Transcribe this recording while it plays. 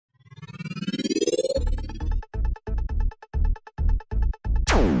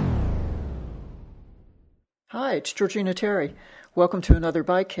Hi, it's Georgina Terry. Welcome to another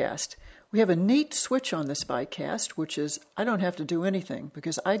Bikecast. We have a neat switch on this Bikecast, which is I don't have to do anything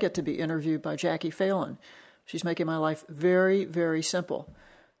because I get to be interviewed by Jackie Phelan. She's making my life very, very simple.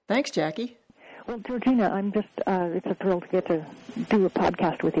 Thanks, Jackie. Well, Georgina, I'm just, it's a thrill to get to do a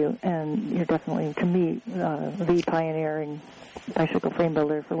podcast with you, and you're definitely, to me, the pioneering bicycle frame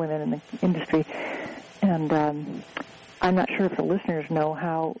builder for women in the industry. And I'm not sure if the listeners know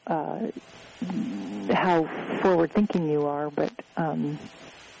how forward-thinking you are, but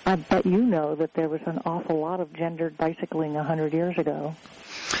I bet you know that there was an awful lot of gendered bicycling 100 years ago.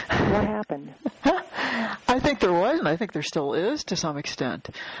 What happened? I think there was, and I think there still is to some extent.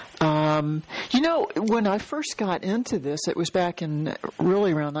 When I first got into this, it was back in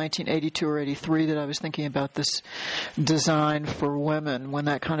really around 1982 or 83 that I was thinking about this design for women when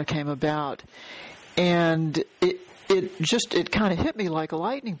that kind of came about. And it kind of hit me like a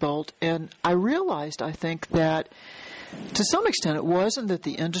lightning bolt, and I realized, I think, that to some extent it wasn't that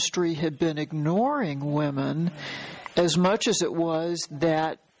the industry had been ignoring women as much as it was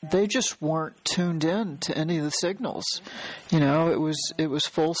that they just weren't tuned in to any of the signals. You know, it was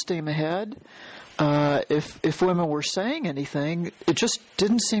full steam ahead. If women were saying anything, it just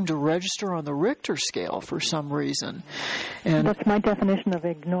didn't seem to register on the Richter scale for some reason. And that's my definition of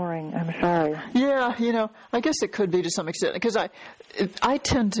ignoring. I'm sorry. Yeah, I guess it could be to some extent because I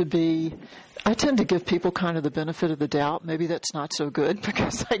tend to give people kind of the benefit of the doubt. Maybe that's not so good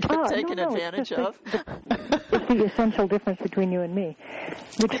because I get taken advantage of. It's the essential difference between you and me,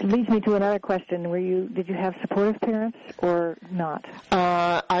 which leads me to another question. Did you have supportive parents or not?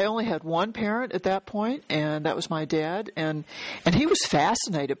 I only had one parent at that point, and that was my dad, and he was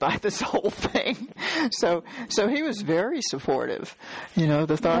fascinated by this whole thing. So he was very supportive.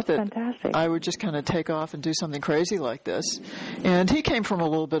 The thought That's that fantastic. I would just kind of take off and do something crazy like this. And he came from a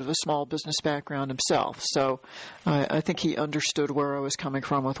little bit of a small business background himself, so I think he understood where I was coming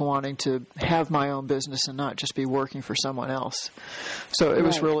from with wanting to have my own business and not just be working for someone else. So it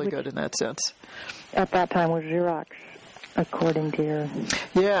was really good in that sense. At that time was Xerox, according to your...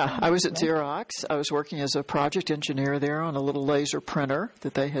 Yeah, I was at Xerox. I was working as a project engineer there on a little laser printer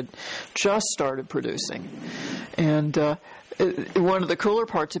that they had just started producing. And one of the cooler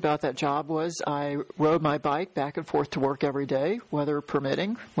parts about that job was I rode my bike back and forth to work every day, weather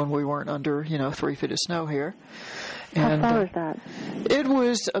permitting, when we weren't under, 3 feet of snow here. And, how far is that? It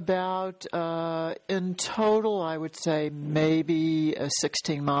was about, in total, I would say maybe a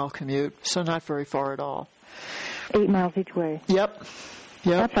 16-mile commute, so not very far at all. 8 miles each way. Yep.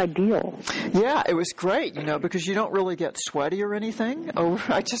 That's ideal. Yeah, it was great, because you don't really get sweaty or anything.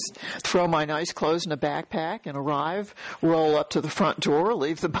 I just throw my nice clothes in a backpack and arrive, roll up to the front door,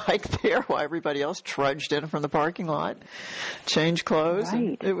 leave the bike there while everybody else trudged in from the parking lot, change clothes.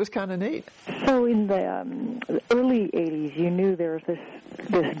 Right. And it was kind of neat. So in the early 80s, you knew there was this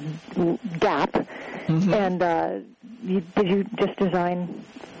gap, mm-hmm. and did you just design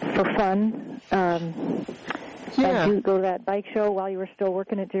for fun? Yeah. Did you go to that bike show while you were still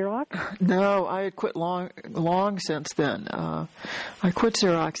working at Xerox? No, I had quit long since then. I quit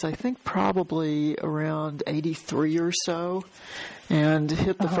Xerox, I think, probably around 83 or so, and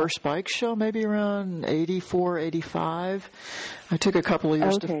hit the first bike show maybe around 84, 85. I took a couple of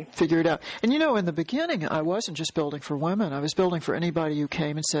years to figure it out. And, in the beginning, I wasn't just building for women. I was building for anybody who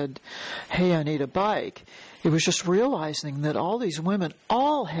came and said, hey, I need a bike. It was just realizing that all these women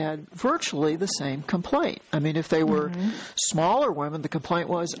all had virtually the same complaint. I mean, if they were smaller women, the complaint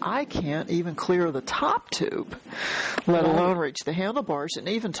was, I can't even clear the top tube, let alone reach the handlebars. And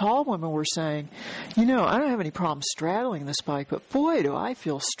even tall women were saying, I don't have any problem straddling this bike, but boy, do I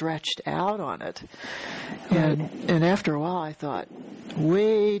feel stretched out on it. And after a while, I thought,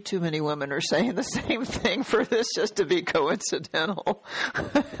 way too many women are saying the same thing for this just to be coincidental.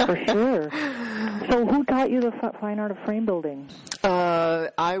 For sure. So who taught you the fine art of frame building?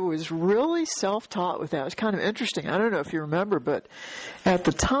 I was really self-taught with that. It was kind of interesting. I don't know if you remember, but at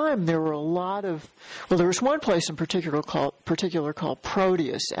the time there were a lot of... Well, there was one place in particular called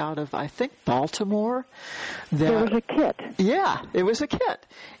Proteus out of, I think, Baltimore. There was a kit. Yeah, it was a kit.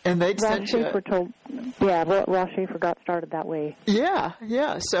 And they'd Ross Schaefer Ross Schaefer got started that way. Yeah.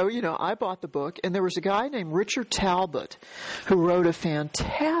 So, I bought the book, and there was a guy named Richard Talbot who wrote a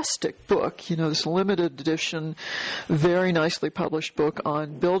fantastic book, this limited edition, very nicely published book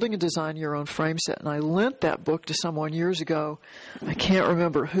on building and designing your own frame set. And I lent that book to someone years ago. I can't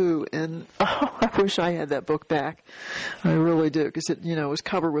remember who. And I wish I had that book back. I really do, because it, was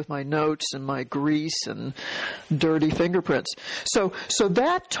covered with my notes and my grease and dirty fingerprints. So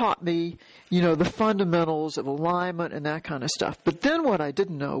that taught me, the fundamentals of alignment and that kind of stuff. But then what I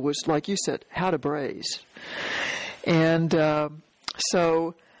didn't know was, like you said, how to braze. And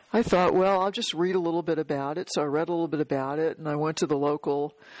so I thought, well, I'll just read a little bit about it. So I read a little bit about it, and I went to the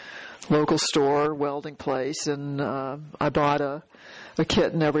local store, welding place, and I bought a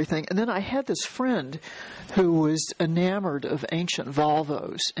kit and everything. And then I had this friend who was enamored of ancient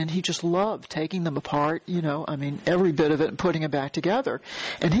Volvos, and he just loved taking them apart, every bit of it, and putting it back together.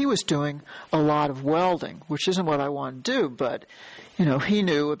 And he was doing a lot of welding, which isn't what I want to do, but he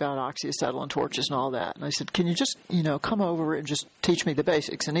knew about oxyacetylene torches and all that. And I said, can you just, come over and just teach me the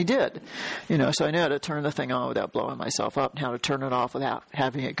basics? And he did. So I knew how to turn the thing on without blowing myself up, and how to turn it off without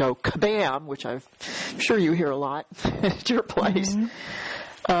having it go kabam, which I'm sure you hear a lot at your place. Mm-hmm.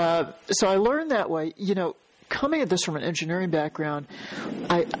 So I learned that way. Coming at this from an engineering background,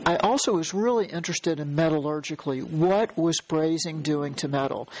 I also was really interested in metallurgically. What was brazing doing to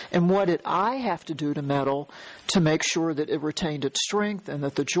metal? And what did I have to do to metal to make sure that it retained its strength and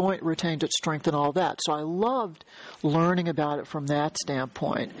that the joint retained its strength and all that? So I loved learning about it from that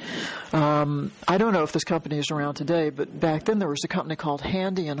standpoint. I don't know if this company is around today, but back then there was a company called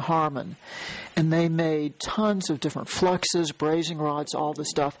Handy and Harmon, and they made tons of different fluxes, brazing rods, all this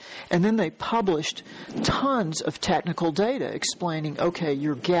stuff. And then they published tons of technical data explaining, okay,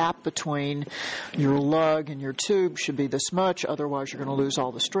 your gap between your lug and your tube should be this much, otherwise you're going to lose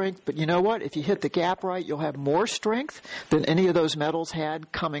all the strength. But you know what? If you hit the gap right, you'll have more strength than any of those metals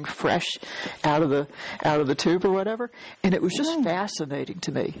had coming fresh out of the tube or whatever. And it was just fascinating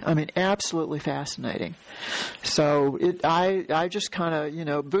to me. I mean, absolutely fascinating. So I just kind of,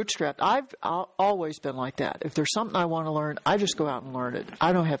 bootstrapped. I've always been like that. If there's something I want to learn, I just go out and learn it.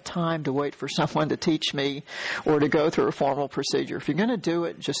 I don't have time to wait for someone to teach me or to go through a formal procedure. If you're going to do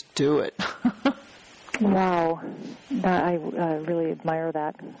it, just do it. Wow. I really admire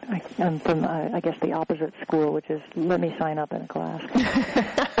that. I'm from, I guess, the opposite school, which is let me sign up in a class.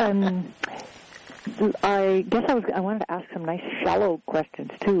 I guess I wanted to ask some nice shallow questions,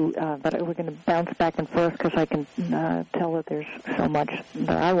 too, but we're going to bounce back and forth because I can tell that there's so much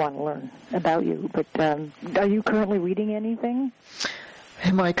that I want to learn about you. But are you currently reading anything?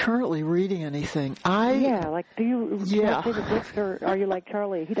 Am I currently reading anything? Do you like favorite books, or are you like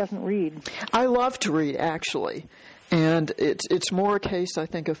Charlie? He doesn't read. I love to read, actually. And it's more a case, I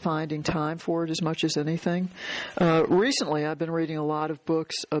think, of finding time for it as much as anything. Recently, I've been reading a lot of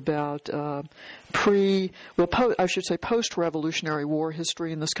books about post-Revolutionary War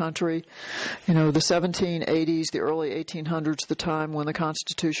history in this country. The 1780s, the early 1800s, the time when the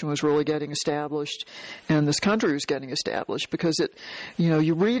Constitution was really getting established and this country was getting established, because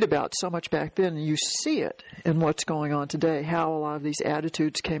you read about so much back then and you see it in what's going on today, how a lot of these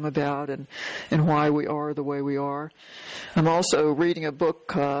attitudes came about and why we are the way we are. I'm also reading a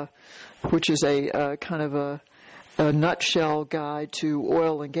book which is a kind of a nutshell guide to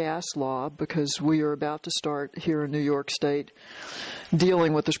oil and gas law, because we are about to start here in New York State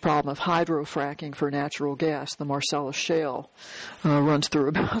dealing with this problem of hydrofracking for natural gas. The Marcellus Shale runs through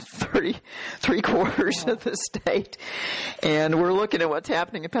about 3/4 of the state. And we're looking at what's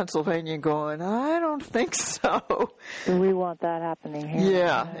happening in Pennsylvania and going, I don't think so. Do we want that happening here?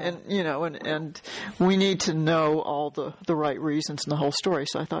 Yeah, and we need to know all the right reasons and the whole story.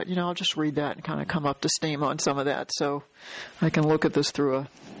 So I thought, I'll just read that and kind of come up to steam on some of that so I can look at this through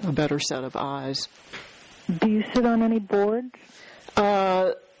a better set of eyes. Do you sit on any boards?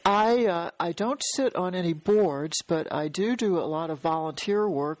 I don't sit on any boards, but I do a lot of volunteer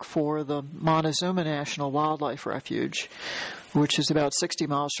work for the Montezuma National Wildlife Refuge, which is about 60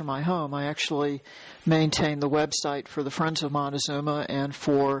 miles from my home. I actually maintain the website for the Friends of Montezuma and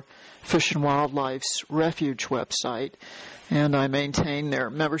for Fish and Wildlife's Refuge website, and I maintain their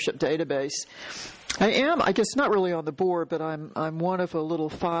membership database. I guess not really on the board, but I'm one of a little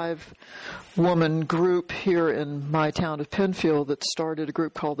 5-woman group here in my town of Penfield that started a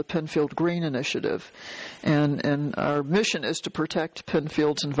group called the Penfield Green Initiative. And our mission is to protect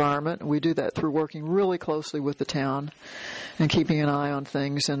Penfield's environment. We do that through working really closely with the town and keeping an eye on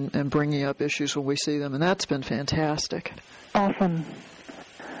things and bringing up issues when we see them. And that's been fantastic. Awesome.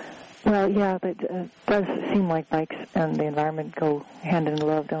 Well, yeah, but it does seem like bikes and the environment go hand in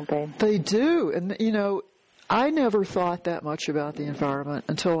glove, don't they? They do. And, I never thought that much about the environment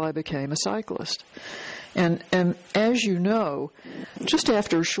until I became a cyclist. And as you know, just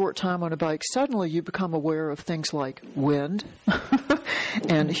after a short time on a bike, suddenly you become aware of things like wind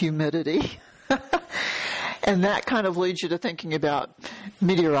and humidity. And that kind of leads you to thinking about,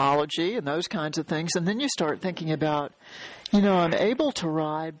 meteorology and those kinds of things. And then you start thinking about, I'm able to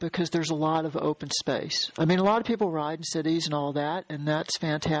ride because there's a lot of open space. I mean, a lot of people ride in cities and all that, and that's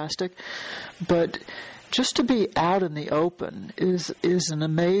fantastic. But just to be out in the open is an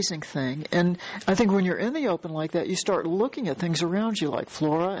amazing thing. And I think when you're in the open like that, you start looking at things around you like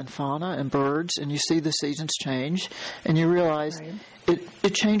flora and fauna and birds, and you see the seasons change, and you realize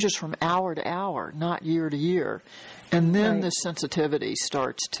it changes from hour to hour, not year to year. And then the sensitivity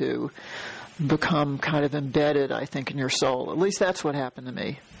starts to become kind of embedded, I think, in your soul. At least that's what happened to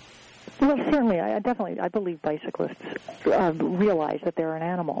me. Well, certainly, I believe bicyclists realize that they're an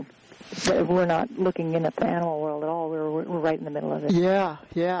animal. We're not looking in at the animal world at all. We're right in the middle of it. Yeah,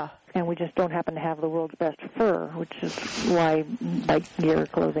 yeah. And we just don't happen to have the world's best fur, which is why bike gear,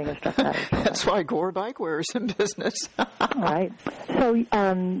 clothing, and stuff matters. That's why Gore Bike Wear is in business. Right. So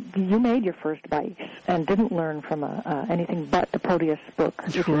you made your first bikes and didn't learn from anything but the Proteus book,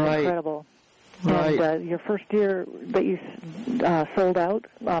 which is incredible. Right. And your first year that you sold out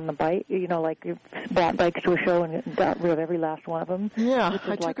on the bike, like you brought bikes to a show and got rid of every last one of them. Yeah,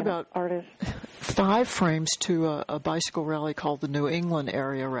 I took about artist. 5 frames to a bicycle rally called the New England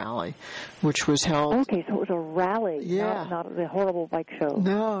Area Rally, which was held. Okay, so it was a rally, not the horrible bike show.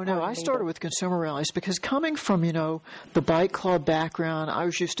 No, I started with consumer rallies because coming from, the bike club background, I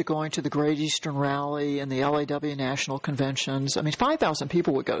was used to going to the Great Eastern Rally and the LAW National Conventions. I mean, 5,000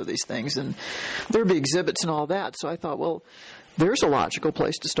 people would go to these things, and there'd be exhibits and all that. So I thought, well, there's a logical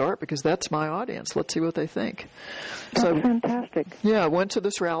place to start because that's my audience. Let's see what they think. That's fantastic. Yeah, I went to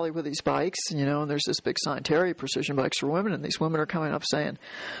this rally with these bikes, and there's this big sign, Terry, Precision Bikes for Women, and these women are coming up saying,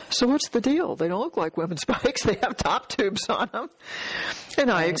 so what's the deal? They don't look like women's bikes. They have top tubes on them.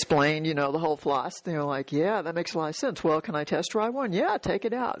 And I explained, the whole philosophy. They're like, yeah, that makes a lot of sense. Well, can I test drive one? Yeah, take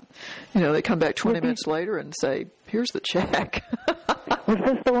it out. They come back 20 minutes later and say, here's the check. Was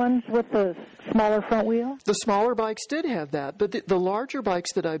this the ones with the smaller front wheel? The smaller bikes did have that, but the larger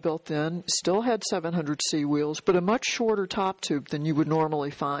bikes that I built then still had 700C wheels, but a much shorter top tube than you would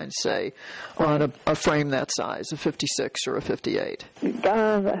normally find, say, on a frame that size, a 56 or a 58.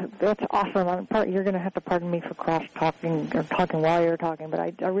 That's awesome. You're going to have to pardon me for cross-talking or talking while you're talking, but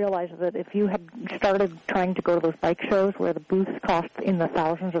I realized that if you had started trying to go to those bike shows where the booths cost in the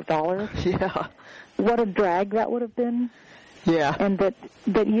thousands of dollars, what a drag that would have been. Yeah. And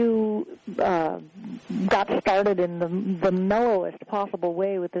that you got started in the mellowest possible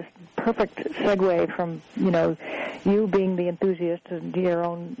way with this perfect segue from, you being the enthusiast to your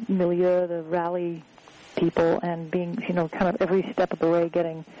own milieu, the rally people, and being, kind of every step of the way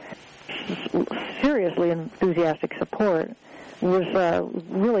getting seriously enthusiastic support was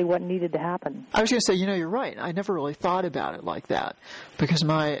really what needed to happen. I was going to say, you're right. I never really thought about it like that because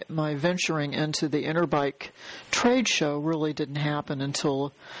my venturing into the Interbike trade show really didn't happen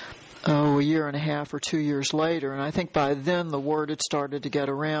until a year and a half or 2 years later. And I think by then the word had started to get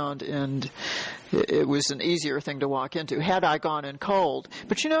around and it was an easier thing to walk into had I gone in cold.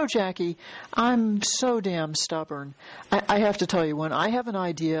 But Jackie, I'm so damn stubborn. I have to tell you, when I have an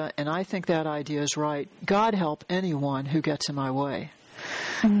idea and I think that idea is right, God help anyone who gets in my way.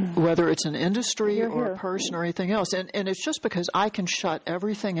 Whether it's an industry or a person or anything else. And it's just because I can shut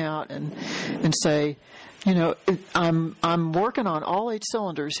everything out and say, I'm working on all 8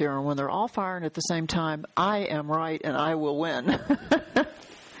 cylinders here, and when they're all firing at the same time, I am right and I will win.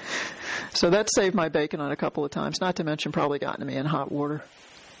 So that saved my bacon on a couple of times, not to mention probably gotten me in hot water.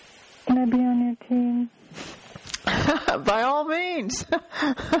 Can I be on your team? By all means.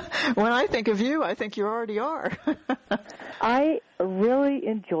 When I think of you, I think you already are. I really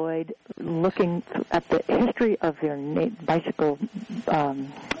enjoyed looking at the history of your bicycle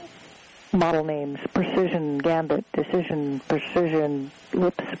model names: Precision, Gambit, Decision, Precision,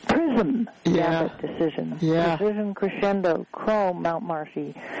 Prism, Gambit, Decision, Precision, Crescendo, Chrome, Mount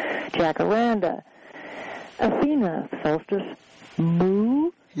Marcy, Jacaranda, Athena, Solstice,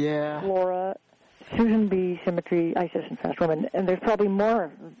 Moo, Flora, Susan B., Symmetry, Isis, and Fast Women. And there's probably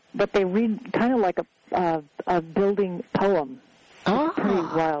more, but they read kind of like a building poem. It's pretty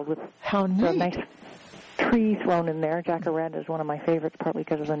wild with how neat. A nice tree thrown in there. Jacaranda is one of my favorites, partly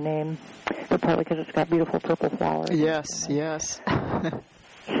because of the name, but partly because it's got beautiful purple flowers. Yes.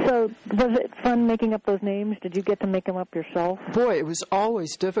 So was it fun making up those names? Did you get to make them up yourself? Boy, it was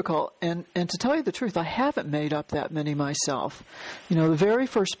always difficult. And to tell you the truth, I haven't made up that many myself. The very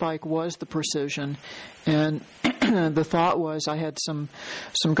first bike was the Precision, and the thought was I had some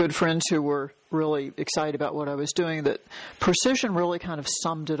good friends who were really excited about what I was doing, that Precision really kind of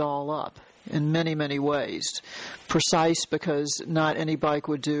summed it all up. in many, many ways. Precise because not any bike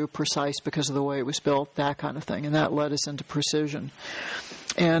would do, precise because of the way it was built, that kind of thing. And that led us into precision.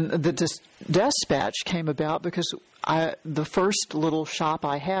 And the Despatch came about because the first little shop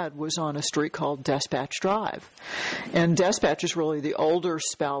I had was on a street called Despatch Drive. And Despatch is really the older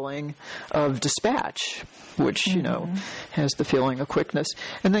spelling of dispatch, which, has the feeling of quickness.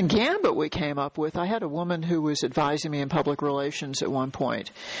 And then Gambit we came up with. I had a woman who was advising me in public relations at one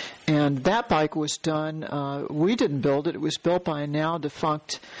point. And that bike was done, we didn't build it. It was built by a now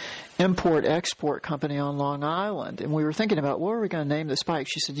defunct import-export company on Long Island. And we were thinking about, what are we going to name this bike?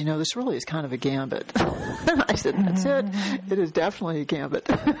 She said, this really is kind of a Gambit. I said, that's it. It is definitely a Gambit.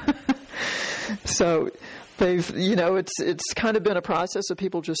 So they've, it's kind of been a process of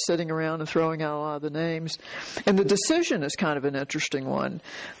people just sitting around and throwing out a lot of the names. And the Decision is kind of an interesting one.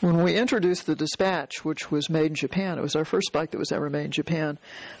 When we introduced the Dispatch, which was made in Japan, it was our first bike that was ever made in Japan,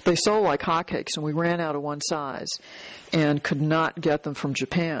 they sold like hotcakes, and we ran out of one size and could not get them from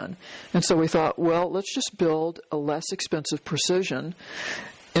Japan. And so we thought, well, let's just build a less expensive Precision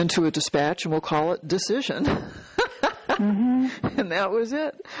into a Dispatch, and we'll call it Decision. And that was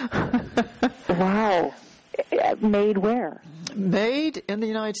it. Wow. Made where? Made in the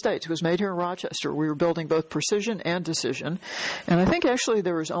United States. It was made here in Rochester. We were building both Precision and Decision. And I think actually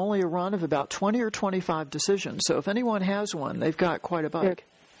there was only a run of about 20 or 25 Decisions. So if anyone has one, they've got quite a bike.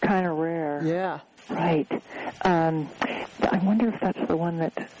 They're kind of rare. Yeah. Right. I wonder if that's the one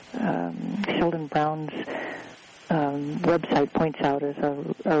that Sheldon Brown's website points out as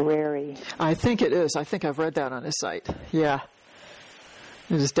a rarity. I think it is. I think I've read that on his site. Yeah.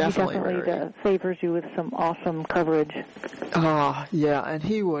 It is definitely he definitely favors you with some awesome coverage. Oh, yeah, and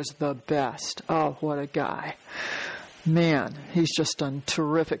he was the best. Oh, what a guy. Man, he's just done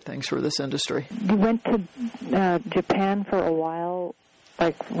terrific things for this industry. You went to Japan for a while,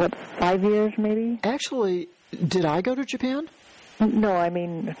 5 years maybe? Actually, did I go to Japan? No, I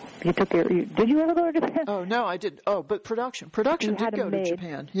mean, you took did you ever go to Japan? Oh, no, I did. Oh, but production did go to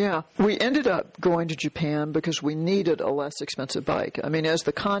Japan. Yeah. We ended up going to Japan because we needed a less expensive bike. I mean, as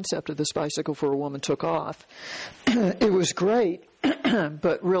the concept of this bicycle for a woman took off, it was great,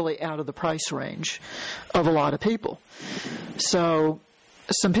 but really out of the price range of a lot of people. So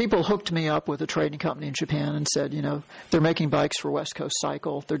some people hooked me up with a trading company in Japan and said, they're making bikes for West Coast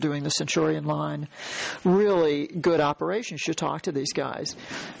Cycle. They're doing the Centurion line. Really good operation. You should talk to these guys.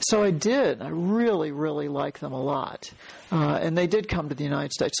 So I did. I really, really like them a lot. And they did come to the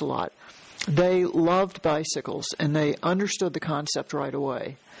United States a lot. They loved bicycles, and they understood the concept right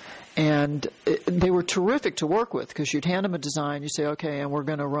away. And they were terrific to work with because you'd hand them a design, you say, okay, and we're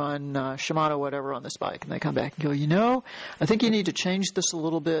going to run Shimano whatever on this bike. And they come back and go, I think you need to change this a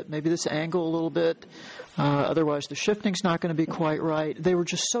little bit, maybe this angle a little bit. Otherwise, the shifting's not going to be quite right. They were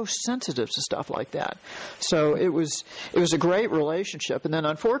just so sensitive to stuff like that. So it was a great relationship. And then,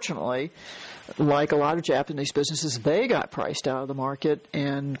 unfortunately, like a lot of Japanese businesses, they got priced out of the market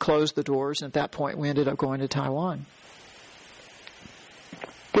and closed the doors. And at that point, we ended up going to Taiwan.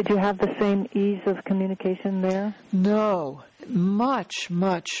 Did you have the same ease of communication there? No, much,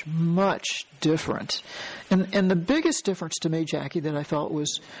 much, much different. And the biggest difference to me, Jackie, that I felt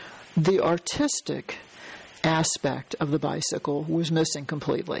was the artistic aspect of the bicycle was missing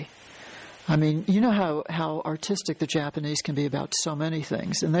completely. I mean, you know how artistic the Japanese can be about so many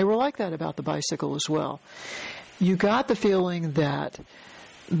things, and they were like that about the bicycle as well. You got the feeling that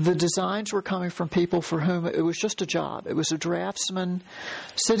the designs were coming from people for whom it was just a job. It was a draftsman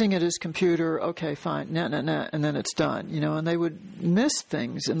sitting at his computer, okay, fine, and then it's done, and they would miss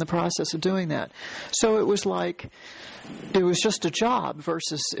things in the process of doing that. So it was like it was just a job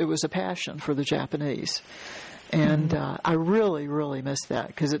versus it was a passion for the Japanese. And I really, really miss that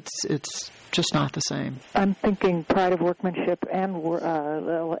because it's just not the same. I'm thinking pride of workmanship and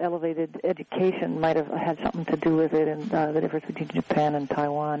elevated education might have had something to do with it, and the difference between Japan and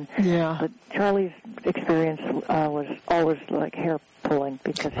Taiwan. Yeah. But Charlie's experience was always like hair pulling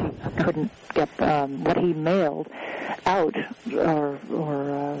because he couldn't get what he mailed out or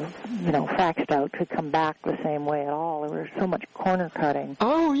faxed out to come back the same way at all. There was so much corner cutting.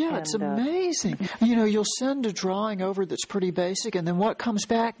 Oh, yeah, it's amazing. You'll send a drawing over that's pretty basic, and then what comes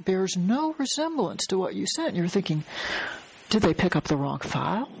back bears no resemblance to what you sent. And you're thinking, did they pick up the wrong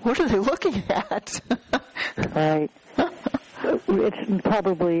file? What are they looking at? Right. It's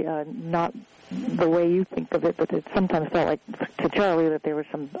probably not the way you think of it, but it sometimes felt like to Charlie that there was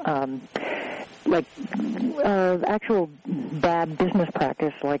some like actual bad business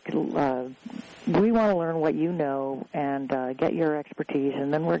practice, like we want to learn what you know and get your expertise,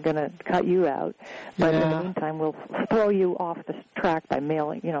 and then we're going to cut you out. But in the meantime, we'll throw you off the track by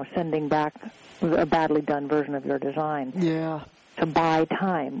sending back a badly done version of your design. Yeah. To buy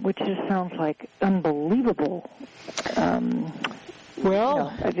time, which just sounds like unbelievable.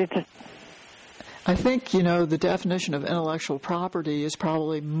 I think, the definition of intellectual property is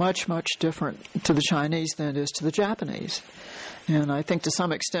probably much, much different to the Chinese than it is to the Japanese. And I think to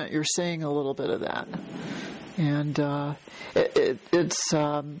some extent you're seeing a little bit of that. And it's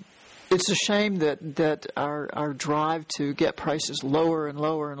a shame that our drive to get prices lower and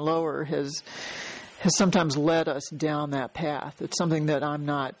lower and lower has sometimes led us down that path. It's something that I'm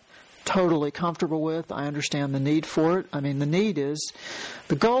not totally comfortable with. I understand the need for it. I mean,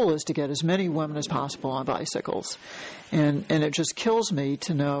 the goal is to get as many women as possible on bicycles. And it just kills me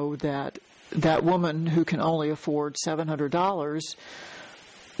to know that woman who can only afford $700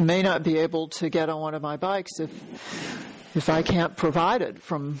 may not be able to get on one of my bikes if I can't provide it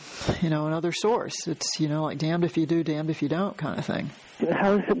from, another source. It's, like damned if you do, damned if you don't kind of thing.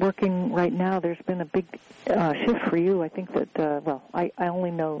 How is it working right now? There's been a big shift for you. I think that, I only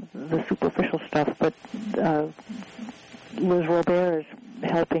know the superficial stuff, but Liz Robert is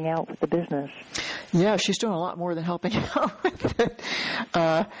helping out with the business. Yeah, she's doing a lot more than helping out with it.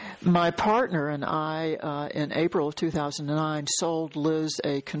 My partner and I, in April of 2009, sold Liz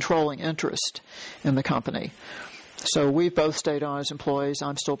a controlling interest in the company. So we've both stayed on as employees.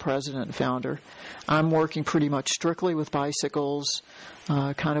 I'm still president and founder. I'm working pretty much strictly with bicycles,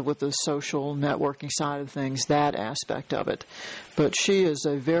 kind of with the social networking side of things, that aspect of it. But she is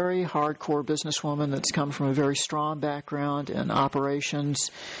a very hardcore businesswoman that's come from a very strong background in operations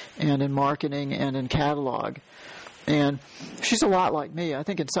and in marketing and in catalog. And she's a lot like me. I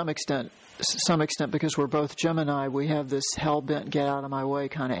think in some extent because we're both Gemini, we have this hell-bent, get-out-of-my-way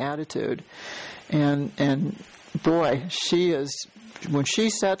kind of attitude. And boy, she is, when she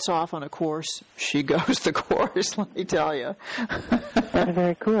sets off on a course, she goes the course, let me tell you. That's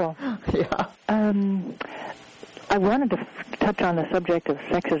very cool. Yeah. I wanted to touch on the subject of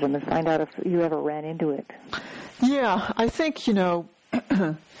sexism and find out if you ever ran into it. Yeah, I think, in a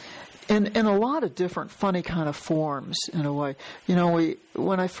lot of different funny kind of forms, in a way.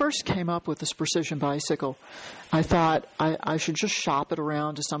 When I first came up with this precision bicycle, I thought I should just shop it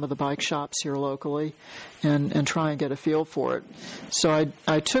around to some of the bike shops here locally and try and get a feel for it. So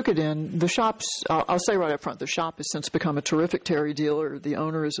I took it in. The shops, I'll say right up front, the shop has since become a terrific Terry dealer. The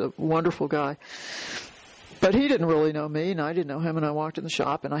owner is a wonderful guy. But he didn't really know me, and I didn't know him, and I walked in the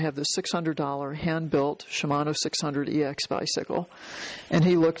shop, and I have this $600 hand-built Shimano 600 EX bicycle. And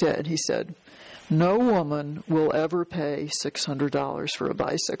he looked at it, and he said, "No woman will ever pay $600 for a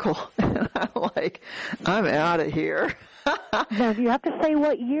bicycle." And I'm like, I'm out of here. Now, you have to say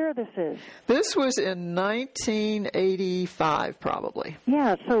what year this is. This was in 1985, probably.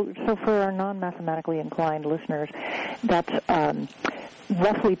 Yeah, so for our non-mathematically inclined listeners, that's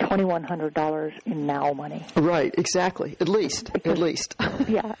roughly $2,100 in now money. Right, exactly. At least.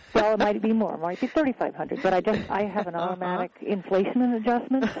 Yeah. Well, it might be more. It might be $3,500. But I have an automatic inflation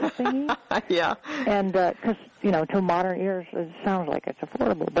adjustment thingy. Yeah. And because to modern ears, it sounds like it's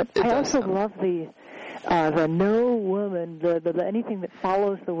affordable. But I also love the no woman, the anything that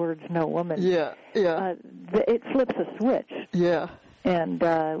follows the words no woman. Yeah. Yeah. It flips a switch. Yeah. And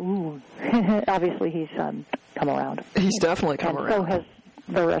obviously he's come around. He's definitely come around. So has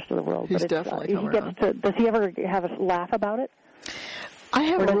the rest of the world. He's definitely come around. Does he ever have a laugh about it? I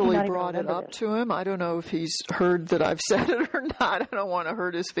haven't really brought it up to him. I don't know if he's heard that I've said it or not. I don't want to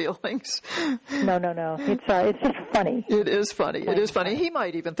hurt his feelings. No. It's just funny. It is funny. It is funny. He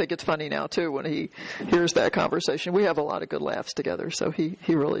might even think it's funny now, too, when he hears that conversation. We have a lot of good laughs together, so he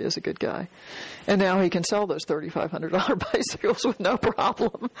really is a good guy. And now he can sell those $3,500 bicycles with no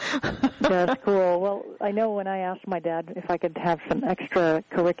problem. That's cool. Well, I know when I asked my dad if I could have some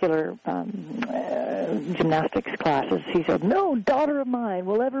extracurricular gymnastics classes, he said, "No daughter of mine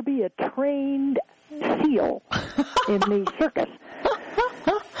will ever be a trained seal in the circus."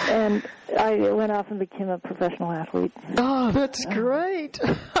 And I went off and became a professional athlete. Oh, that's great.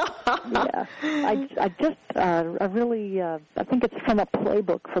 Yeah. I really I think it's from a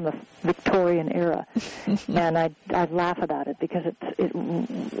playbook from the Victorian era. And I laugh about it because it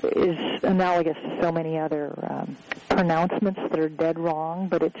is analogous to so many other pronouncements that are dead wrong,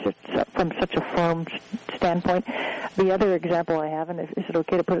 but it's just from such a firm standpoint. The other example I have, and is it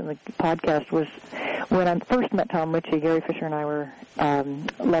okay to put it in the podcast, was when I first met Tom Ritchie. Gary Fisher and I were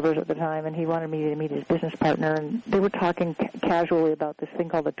lovers at the time, and he wanted me to meet his business partner, and they were talking casually about this thing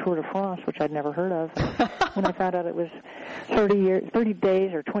called the Tour Tour de France, which I'd never heard of. And when I found out it was 30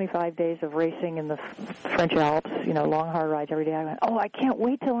 days or 25 days of racing in the French Alps, long, hard rides every day, I went, oh, I can't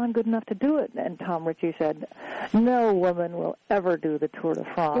wait till I'm good enough to do it. And Tom Ritchie said, no woman will ever do the Tour de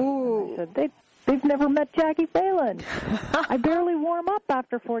France. Ooh. I said, They've never met Jackie Phelan. I barely warm up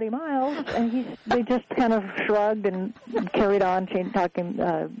after 40 miles, and they just kind of shrugged and carried on, talking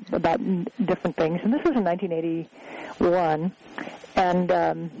about different things. And this was in 1981, and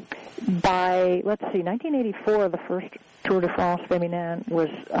by 1984, the first Tour de France Féminin was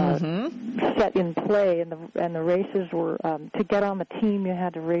set in play, and the races were to get on the team. You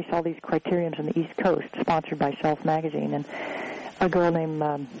had to race all these criteriums on the East Coast, sponsored by Self Magazine, and a girl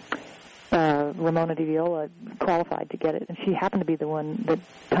named Ramona Di Viola qualified to get it, and she happened to be the one that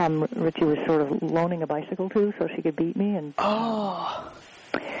Tom Ritchie was sort of loaning a bicycle to so she could beat me. And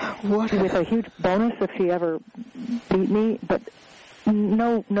with a huge bonus if she ever beat me, but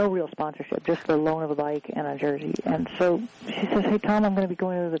no real sponsorship, just the loan of a bike and a jersey. And so she says, hey, Tom, I'm going to be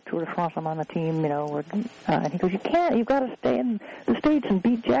going to the Tour de France. I'm on the team, and he goes, you can't. You've got to stay in the States and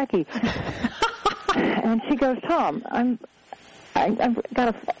beat Jackie. And she goes, Tom, I've got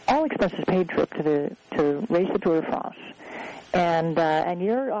an all-expenses paid trip to race the Tour de France, and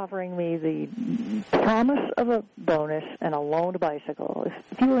you're offering me the promise of a bonus and a loaned bicycle.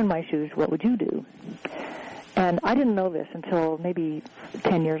 If you were in my shoes, what would you do? And I didn't know this until maybe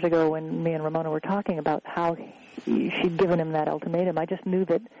 10 years ago when me and Ramona were talking about how she'd given him that ultimatum. I just knew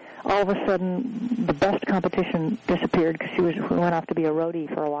that all of a sudden the best competition disappeared because she went off to be a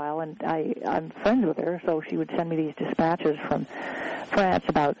roadie for a while, and I'm friends with her, so she would send me these dispatches from France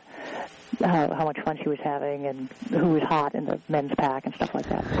about how much fun she was having and who was hot in the men's pack and stuff like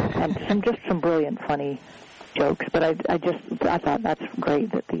that, and some brilliant, funny jokes. But I thought that's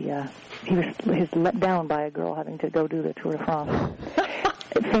great that he was let down by a girl having to go do the Tour de France.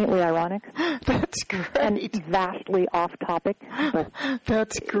 Faintly ironic. That's great. And vastly off topic. But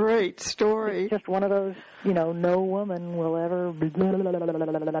that's a great story. It's just one of those, no woman will ever. It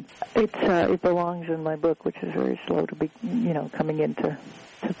belongs in my book, which is very slow to be, coming into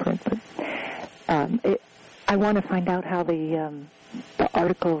print. But I want to find out how the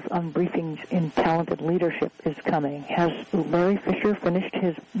articles on briefings in talented leadership is coming. Has Larry Fisher finished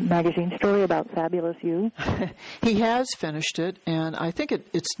his magazine story about Fabulous You? He has finished it, and I think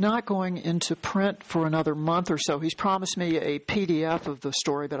it's not going into print for another month or so. He's promised me a PDF of the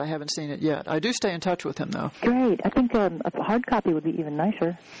story, but I haven't seen it yet. I do stay in touch with him, though. Great. I think a hard copy would be even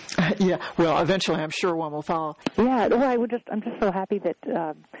nicer. Yeah. Well, eventually, I'm sure one will follow. Yeah. Well, I'm just so happy that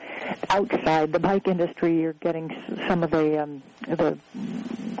outside the bike industry, you're getting some of the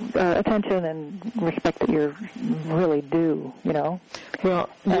attention and respect that you're really due, Well,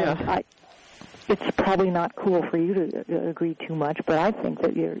 yeah. It's probably not cool for you to agree too much, but I think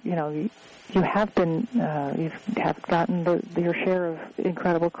that you have been, you have gotten your share of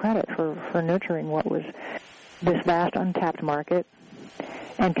incredible credit for nurturing what was this vast untapped market,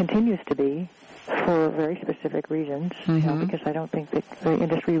 and continues to be for very specific reasons, because I don't think that the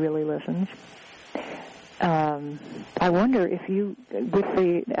industry really listens. I wonder if you, with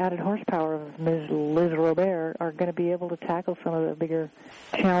the added horsepower of Ms. Liz Robert, are going to be able to tackle some of the bigger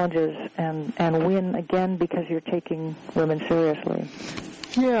challenges and win again because you're taking women seriously.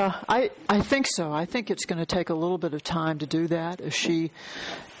 Yeah, I think so. I think it's going to take a little bit of time to do that as she,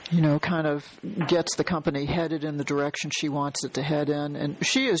 kind of gets the company headed in the direction she wants it to head in. And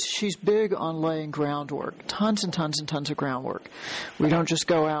she's big on laying groundwork, tons and tons and tons of groundwork. We don't just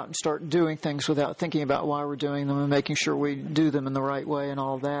go out and start doing things without thinking about why we're doing them and making sure we do them in the right way and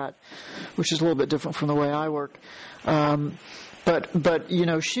all that, which is a little bit different from the way I work. But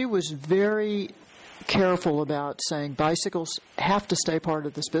she was very careful about saying bicycles have to stay part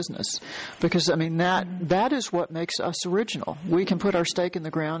of this business, because that is what makes us original. We can put our stake in the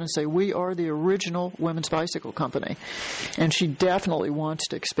ground and say we are the original women's bicycle company, and she definitely wants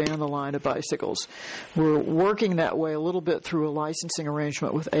to expand the line of bicycles. We're working that way a little bit through a licensing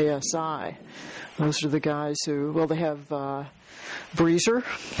arrangement with ASI. Those are the guys who, they have Breezer,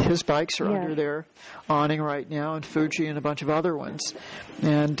 his bikes are under their awning right now, and Fuji and a bunch of other ones.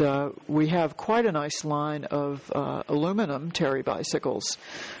 And we have quite a nice line of aluminum Terry bicycles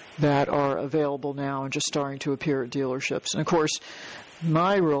that are available now and just starting to appear at dealerships. And, of course,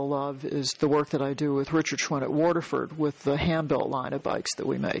 my real love is the work that I do with Richard Schwinn at Waterford with the hand-built line of bikes that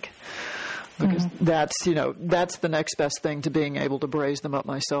we make. Because that's the next best thing to being able to braze them up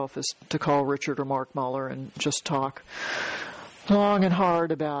myself, is to call Richard or Mark Muller and just talk long and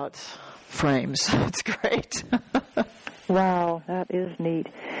hard about frames. It's great. Wow, that is neat.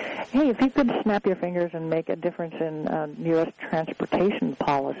 Hey, if you could snap your fingers and make a difference in U.S. transportation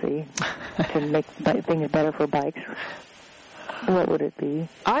policy to make things better for bikes, what would it be?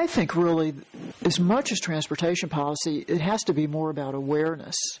 I think really, as much as transportation policy, it has to be more about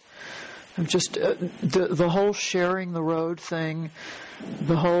awareness. Just the whole sharing the road thing,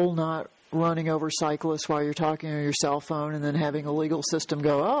 the whole not running over cyclists while you're talking on your cell phone, and then having a legal system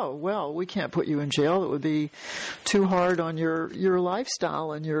go, oh, well, we can't put you in jail. It would be too hard on your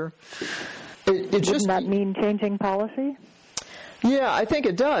lifestyle and your... Wouldn't that mean changing policy? Yeah, I think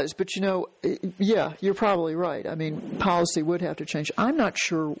it does. But, yeah, you're probably right. I mean, policy would have to change. I'm not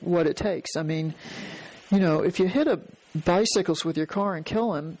sure what it takes. I mean, if you hit a bicyclist with your car and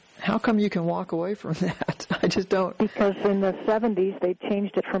kill him, how come you can walk away from that? I just don't. Because in the 70s, they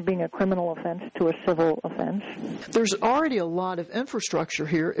changed it from being a criminal offense to a civil offense. There's already a lot of infrastructure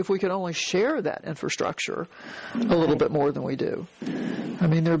here if we could only share that infrastructure a little bit more than we do. I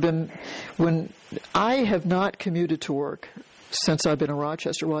mean, when I have not commuted to work since I've been in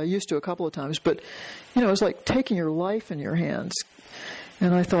Rochester. Well, I used to a couple of times, but, it's like taking your life in your hands.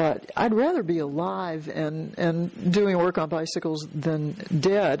 And I thought, I'd rather be alive and doing work on bicycles than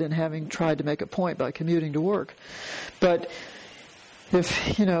dead and having tried to make a point by commuting to work. But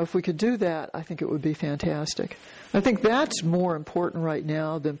if we could do that, I think it would be fantastic. I think that's more important right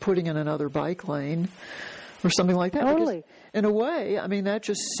now than putting in another bike lane or something like that. Totally. Because in a way, I mean, that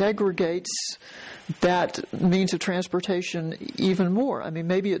just segregates that means of transportation even more. I mean,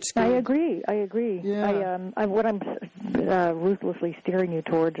 maybe it's good. I agree. Yeah. What I'm ruthlessly steering you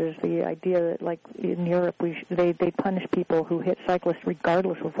towards is the idea that, like in Europe, they punish people who hit cyclists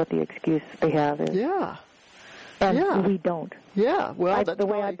regardless of what the excuse they have is. Yeah. And we don't. Yeah. Well, the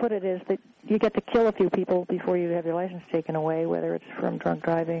way I put it is that you get to kill a few people before you have your license taken away, whether it's from drunk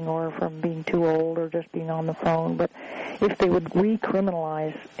driving or from being too old or just being on the phone. But if they would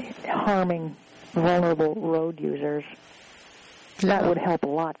recriminalize harming vulnerable road users, that would help a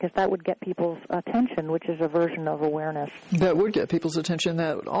lot, because that would get people's attention, which is a version of awareness. That would get people's attention.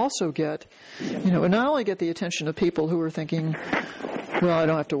 That would also get, not only get the attention of people who are thinking, well, I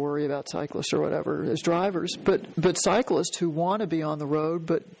don't have to worry about cyclists or whatever as drivers, but cyclists who want to be on the road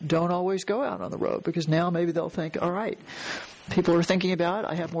but don't always go out on the road, because now maybe they'll think, all right, people are thinking about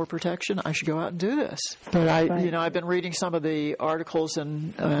it. I have more protection. I should go out and do this. But I've been reading some of the articles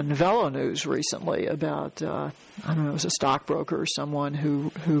in Velo News recently about, it was a stockbroker or someone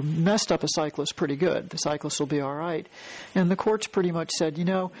who messed up a cyclist pretty good. The cyclist will be all right. And the courts pretty much said,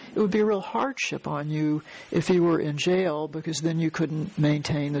 it would be a real hardship on you if you were in jail, because then you couldn't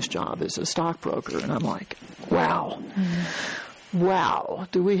maintain this job as a stockbroker. And I'm like, wow. Mm-hmm. Wow.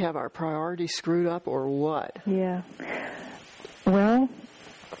 Do we have our priorities screwed up or what? Yeah. Well,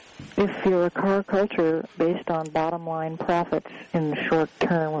 if you're a car culture based on bottom-line profits in the short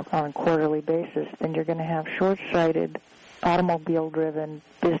term on a quarterly basis, then you're going to have short-sighted, automobile-driven,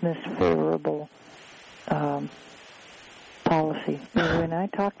 business-favorable policy. When I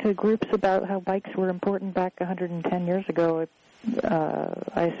talk to groups about how bikes were important back 110 years ago,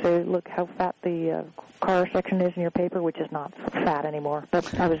 I say, look how fat the car section is in your paper, which is not fat anymore. But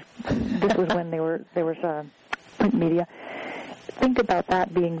this was when there was print media. Think about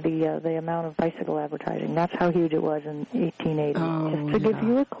that being the amount of bicycle advertising. That's how huge it was in 1880. Just to give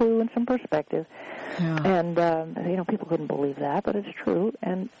you a clue and some perspective. Yeah. And people couldn't believe that, but it's true.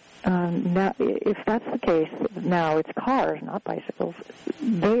 And now, if that's the case, now it's cars, not bicycles.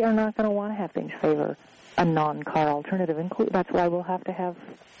 They are not going to want to have things favor a non-car alternative. That's why we'll have to have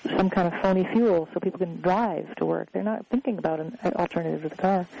some kind of phony fuel so people can drive to work. They're not thinking about an alternative to the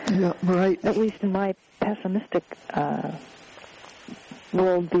car. Yeah, right. At least in my pessimistic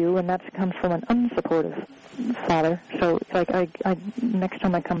worldview, and that comes from an unsupportive father. So it's like I next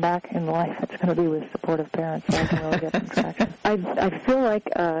time I come back in life, it's going to be with supportive parents, so I can really get some traction. I feel like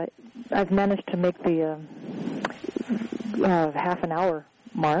I've managed to make the half an hour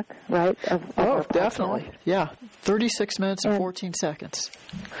mark, right? Of definitely. Yeah. 36 minutes and 14 seconds.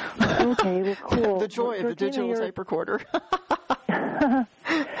 Okay, well, cool. The joy of the digital tape recorder.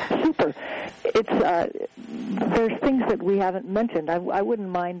 Super. It's there's things that we haven't mentioned. I wouldn't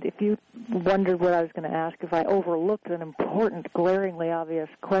mind if you wondered what I was going to ask, if I overlooked an important, glaringly obvious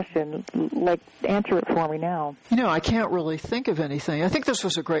question. Like, answer it for me now. I can't really think of anything. I think this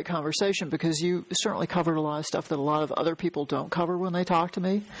was a great conversation because you certainly covered a lot of stuff that a lot of other people don't cover when they talk to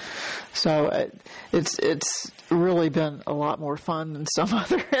me. So it's really been a lot more fun than some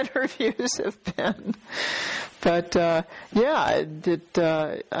other interviews have been. But I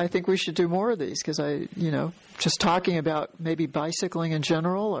think we should do more of these because just talking about maybe bicycling in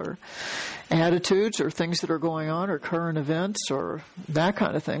general, or attitudes, or things that are going on, or current events, or that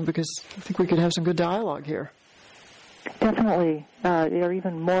kind of thing, because I think we could have some good dialogue here. Definitely. You're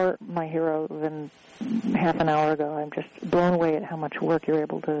even more my hero than half an hour ago. I'm just blown away at how much work you're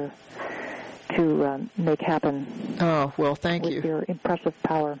able to make happen. Oh, well, thank you. With your impressive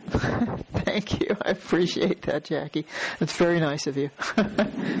power. Thank you. I appreciate that, Jackie. It's very nice of you.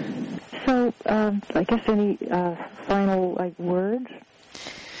 So, I guess any final words?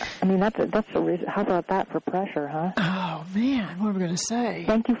 I mean, that's the reason. How about that for pressure, huh? Oh man, what am I going to say?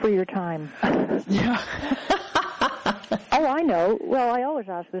 Thank you for your time. Yeah. Oh, I know. Well, I always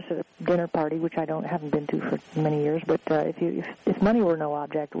ask this at a dinner party, which I haven't been to for many years. But if money were no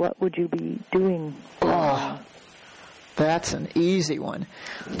object, what would you be doing? Oh, that's an easy one.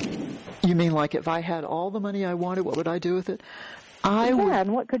 You mean like if I had all the money I wanted, what would I do with it?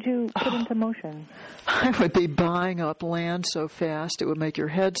 And what could you put into motion? I would be buying up land so fast it would make your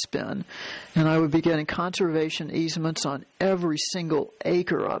head spin, and I would be getting conservation easements on every single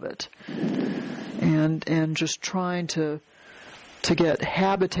acre of it, and just trying to get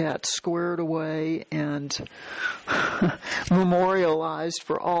habitat squared away and memorialized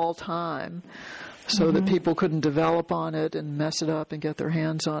for all time, so that people couldn't develop on it and mess it up and get their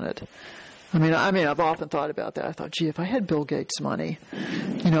hands on it. I mean, I've often thought about that. I thought, gee, if I had Bill Gates' money,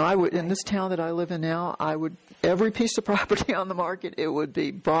 I would, in this town that I live in now, every piece of property on the market, it would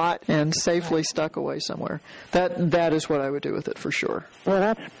be bought and safely stuck away somewhere. That is what I would do with it for sure. Well,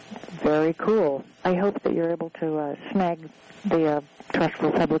 that's very cool. I hope that you're able to snag the Trust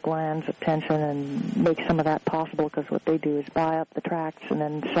for Public Lands attention and make some of that possible, because what they do is buy up the tracts and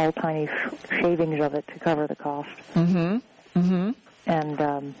then sell tiny shavings of it to cover the cost. Mm-hmm. Mm-hmm.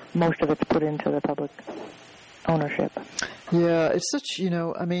 And most of it's put into the public ownership. Yeah, it's such,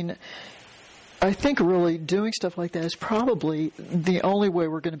 I think really doing stuff like that is probably the only way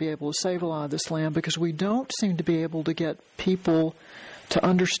we're going to be able to save a lot of this land, because we don't seem to be able to get people to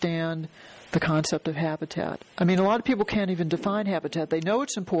understand the concept of habitat. I mean, a lot of people can't even define habitat. They know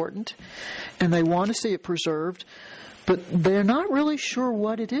it's important, and they want to see it preserved, but they're not really sure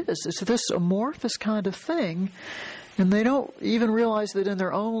what it is. It's this amorphous kind of thing. And they don't even realize that in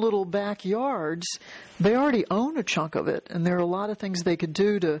their own little backyards, they already own a chunk of it. And there are a lot of things they could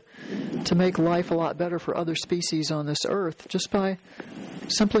do to make life a lot better for other species on this earth just by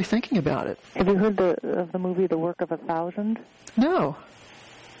simply thinking about it. Have you heard of the movie The Work of 1,000? No.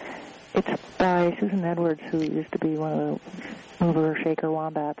 It's by Susan Edwards, who used to be one of the mover shaker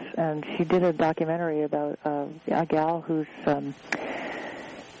wombats. And she did a documentary about a gal who's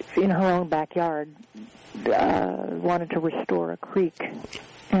in her own backyard wanted to restore a creek,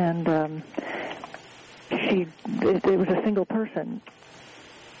 and it was a single person,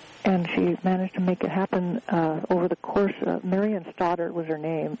 and she managed to make it happen over the course. Marion Stoddard was her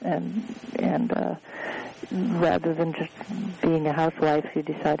name, and rather than just being a housewife, she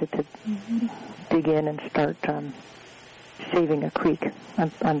decided to dig in and start saving a creek.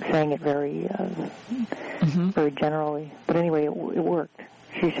 I'm saying it very very generally, but anyway, it worked.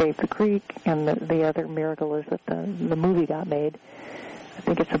 She saved the creek, and the other miracle is that the movie got made. I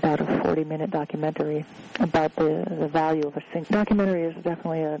think it's about a 40-minute documentary about the value of a sink. Documentary is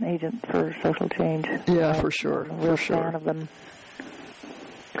definitely an agent for social change. Yeah, for sure. I'm a real fan of them.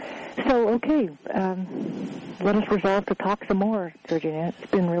 So, okay, let us resolve to talk some more, Virginia.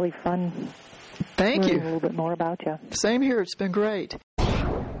 It's been really fun. Thank you. Learning a little bit more about you. Same here. It's been great.